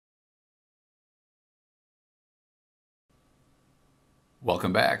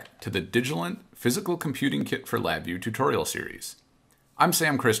Welcome back to the Digilent Physical Computing Kit for LabVIEW tutorial series. I'm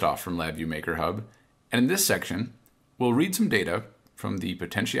Sam Kristoff from LabVIEW MakerHub, and in this section, we'll read some data from the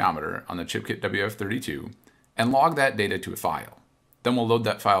potentiometer on the ChipKit WF32 and log that data to a file. Then we'll load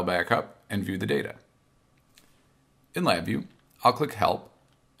that file back up and view the data. In LabVIEW, I'll click Help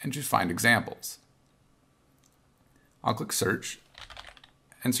and choose Find Examples. I'll click Search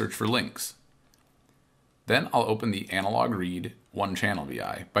and search for links. Then I'll open the Analog Read one-channel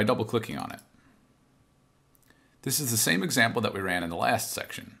VI by double-clicking on it. This is the same example that we ran in the last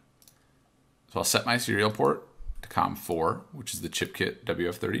section. So I'll set my serial port to COM4, which is the ChipKit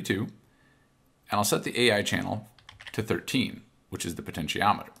WF32, and I'll set the AI channel to 13, which is the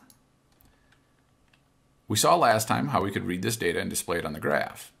potentiometer. We saw last time how we could read this data and display it on the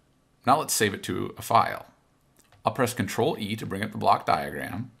graph. Now let's save it to a file. I'll press Ctrl-E to bring up the block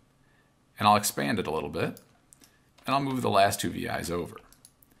diagram, and I'll expand it a little bit, and I'll move the last two VIs over.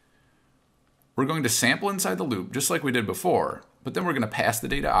 We're going to sample inside the loop just like we did before, but then we're going to pass the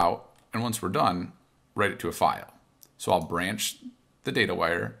data out, and once we're done, write it to a file. So I'll branch the data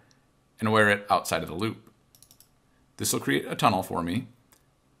wire and wire it outside of the loop. This will create a tunnel for me,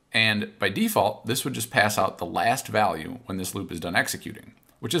 and by default, this would just pass out the last value when this loop is done executing,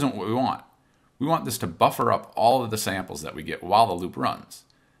 which isn't what we want. We want this to buffer up all of the samples that we get while the loop runs.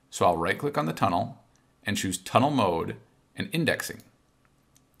 So I'll right-click on the tunnel and choose Tunnel Mode and Indexing.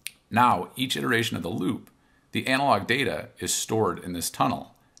 Now, each iteration of the loop, the analog data is stored in this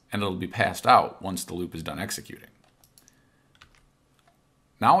tunnel, and it'll be passed out once the loop is done executing.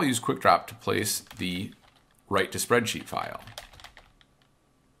 Now I'll use QuickDrop to place the Write to Spreadsheet file.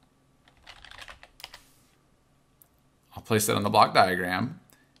 I'll place that on the block diagram,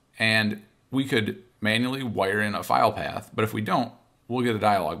 and we could manually wire in a file path, but if we don't, we'll get a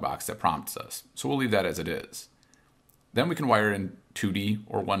dialog box that prompts us. So we'll leave that as it is. Then we can wire in 2D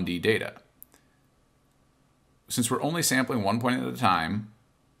or 1D data. Since we're only sampling one point at a time,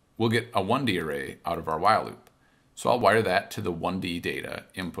 we'll get a 1D array out of our while loop. So I'll wire that to the 1D data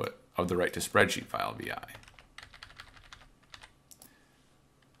input of the Write to Spreadsheet file VI.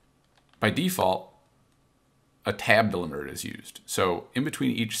 By default, a tab delimiter is used. So in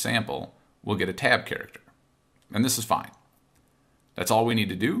between each sample, we'll get a tab character. And this is fine. That's all we need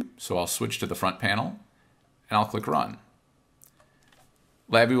to do, so I'll switch to the front panel, and I'll click Run.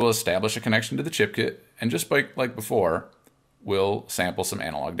 LabVIEW will establish a connection to the ChipKit, and just like before, we'll sample some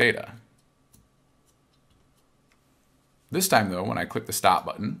analog data. This time, though, when I click the Stop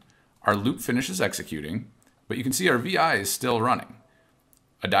button, our loop finishes executing, but you can see our VI is still running.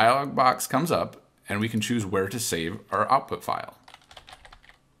 A dialog box comes up, and we can choose where to save our output file.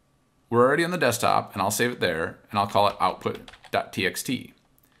 We're already on the desktop, and I'll save it there, and I'll call it output.txt.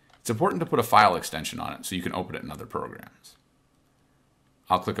 It's important to put a file extension on it so you can open it in other programs.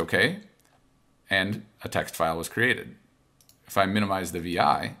 I'll click OK, and a text file was created. If I minimize the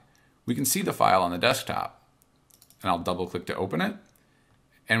VI, we can see the file on the desktop, and I'll double-click to open it,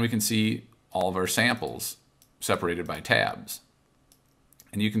 and we can see all of our samples separated by tabs.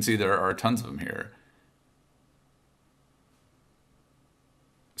 And you can see there are tons of them here.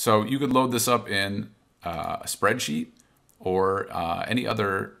 So you could load this up in a spreadsheet or any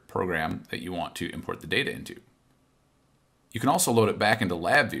other program that you want to import the data into. You can also load it back into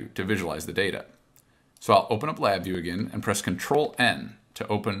LabVIEW to visualize the data. So I'll open up LabVIEW again and press Ctrl-N to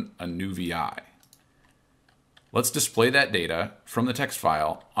open a new VI. Let's display that data from the text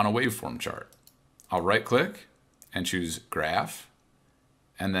file on a waveform chart. I'll right-click and choose Graph,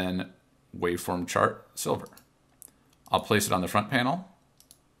 and then Waveform Chart Silver. I'll place it on the front panel,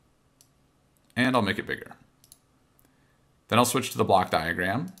 and I'll make it bigger. Then I'll switch to the block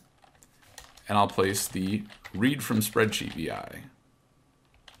diagram, and I'll place the Read from Spreadsheet VI.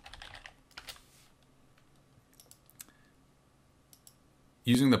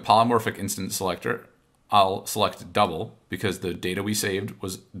 Using the polymorphic instance selector, I'll select double because the data we saved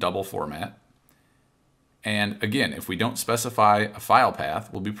was double format. And again, if we don't specify a file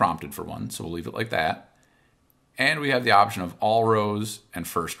path, we'll be prompted for one, so we'll leave it like that. And we have the option of all rows and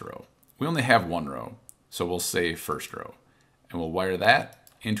first row. We only have one row, so we'll say first row. And we'll wire that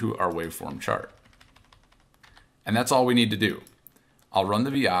into our waveform chart. And that's all we need to do. I'll run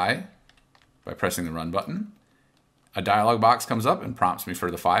the VI by pressing the Run button. A dialog box comes up and prompts me for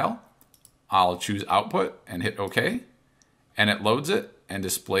the file. I'll choose Output and hit OK. And it loads it and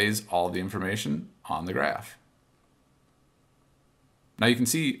displays all the information on the graph. Now you can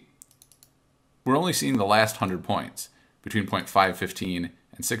see we're only seeing the last 100 points between point 515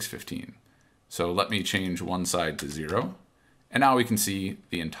 and 615. So let me change one side to 0. And now we can see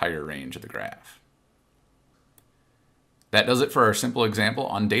the entire range of the graph. That does it for our simple example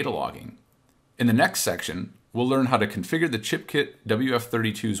on data logging. In the next section, we'll learn how to configure the ChipKit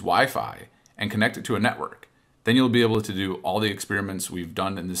WF32's Wi-Fi and connect it to a network. Then you'll be able to do all the experiments we've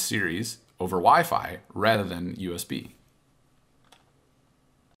done in this series over Wi-Fi rather than USB.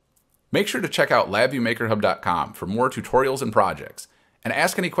 Make sure to check out LabViewMakerHub.com for more tutorials and projects, and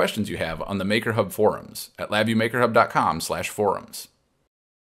ask any questions you have on the MakerHub forums at LabViewMakerHub.com/forums.